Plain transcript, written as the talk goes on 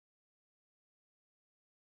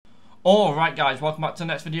Alright guys, welcome back to the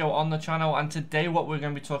next video on the channel, and today what we're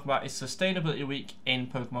going to be talking about is Sustainability Week in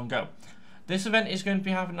Pokemon Go. This event is going to be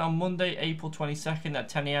happening on Monday, April 22nd at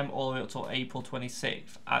 10 AM all the way up till April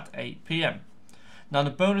 26th at 8 PM. Now the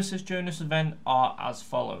bonuses during this event are as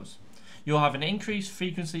follows. You'll have an increased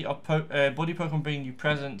frequency of buddy Pokemon bringing you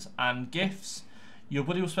presents and gifts. Your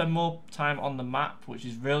buddy will spend more time on the map, which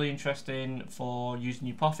is really interesting for using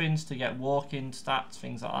your Poffins to get walking stats,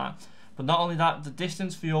 things like that. But not only that, the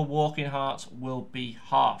distance for your walking hearts will be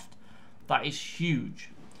halved. That is huge.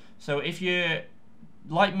 So if you're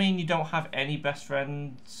like me and you don't have any best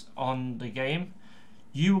friends on the game,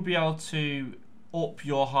 you will be able to up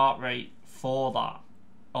your heart rate for that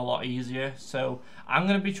a lot easier. So I'm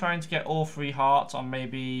going to be trying to get all 3 hearts on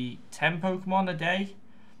maybe 10 Pokemon a day.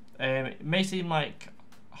 It may seem like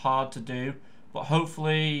hard to do, but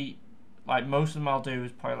hopefully like most of them I'll do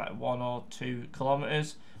is probably like 1 or 2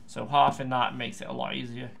 kilometers. So halving that makes it a lot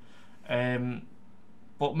easier.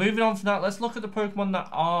 But moving on from that, let's look at the Pokemon that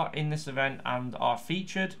are in this event and are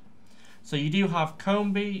featured. So you do have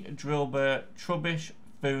COMBEE, Drillbur, Trubbish,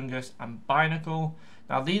 Fungus and Binacle.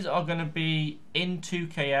 Now these are going to be in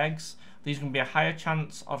 2k eggs. These are going to be a higher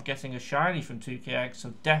chance of getting a shiny from 2k eggs,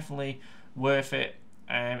 so definitely worth it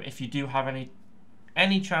if you do have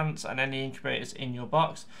any chance and any incubators in your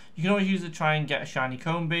box. You can always use it to try and get a shiny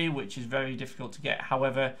COMBEE, which is very difficult to get.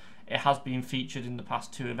 However, it has been featured in the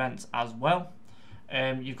past 2 events as well.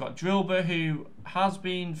 You've got Drillbur, who has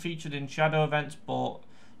been featured in shadow events, but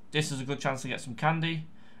this is a good chance to get some candy.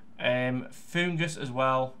 Fungus as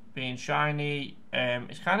well, being shiny.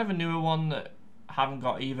 It's kind of a newer one that I haven't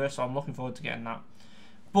got either, so I'm looking forward to getting that.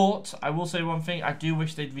 But I will say one thing, I do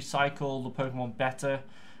wish they'd recycle the Pokemon better.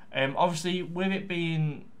 Obviously, with it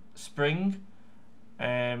being spring,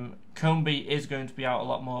 COMBEE is going to be out a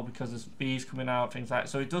lot more because there's bees coming out, things like that.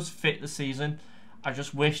 So it does fit the season. I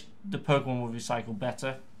just wish the Pokemon would recycle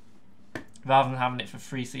better rather than having it for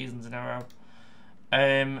 3 seasons in a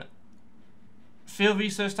row. Field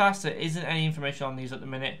research tasks, there isn't any information on these at the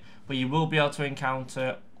minute, but you will be able to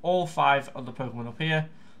encounter all 5 of the Pokemon up here.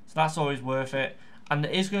 So that's always worth it. And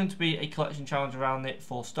there is going to be a collection challenge around it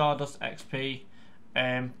for Stardust XP.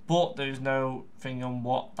 But there's no thing on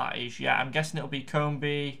what that is yet. I'm guessing it'll be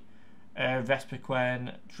COMBEE,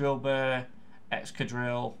 Vespiquen, Drillbur,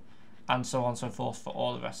 Excadrill, and so on and so forth for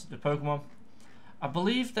all the rest of the Pokemon. I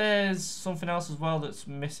believe there's something else as well that's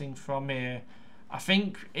missing from here. I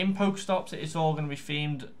think in Pokestops it's all going to be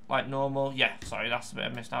themed like normal. Yeah, sorry, that's a bit I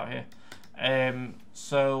missed out here.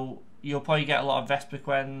 So you'll probably get a lot of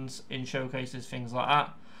Vespiquens in showcases, things like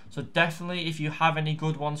that. So definitely, if you have any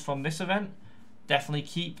good ones from this event, definitely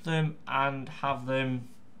keep them and have them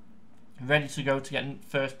ready to go to get in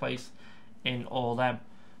first place in all them.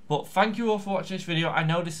 But thank you all for watching this video. I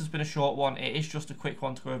know this has been a short one. It is just a quick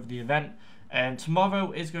one to go over the event.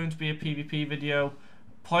 Tomorrow is going to be a PvP video.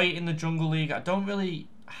 Play in the Jungle League. I don't really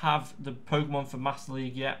have the Pokemon for Master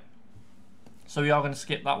League yet, so we are going to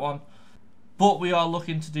skip that one. But we are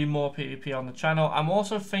looking to do more PvP on the channel. I'm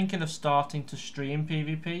also thinking of starting to stream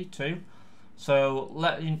PvP too. So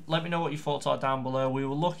let me know what your thoughts are down below. We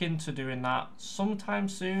will look into doing that sometime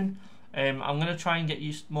soon. I'm going to try and get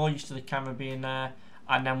more used to the camera being there,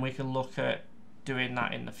 and then we can look at doing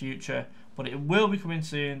that in the future. But it will be coming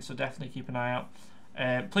soon, so definitely keep an eye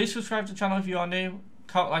out. Please subscribe to the channel if you are new.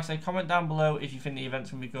 Like I say, comment down below if you think the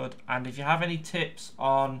event's going to be good, and if you have any tips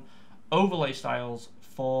on overlay styles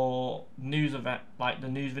for news event, like the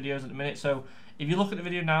news videos at the minute. So if you look at the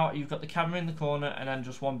video now, you've got the camera in the corner and then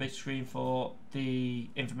just one big screen for the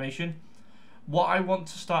information. What I want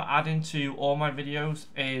to start adding to all my videos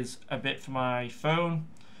is a bit for my phone,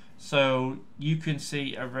 so you can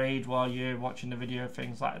see a raid while you're watching the video,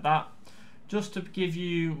 things like that, just to give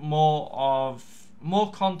you more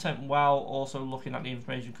content while also looking at the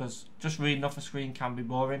information, because just reading off a screen can be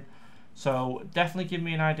boring. So definitely give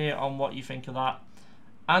me an idea on what you think of that,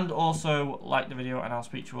 and also like the video, and I'll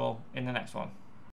speak to you all in the next one.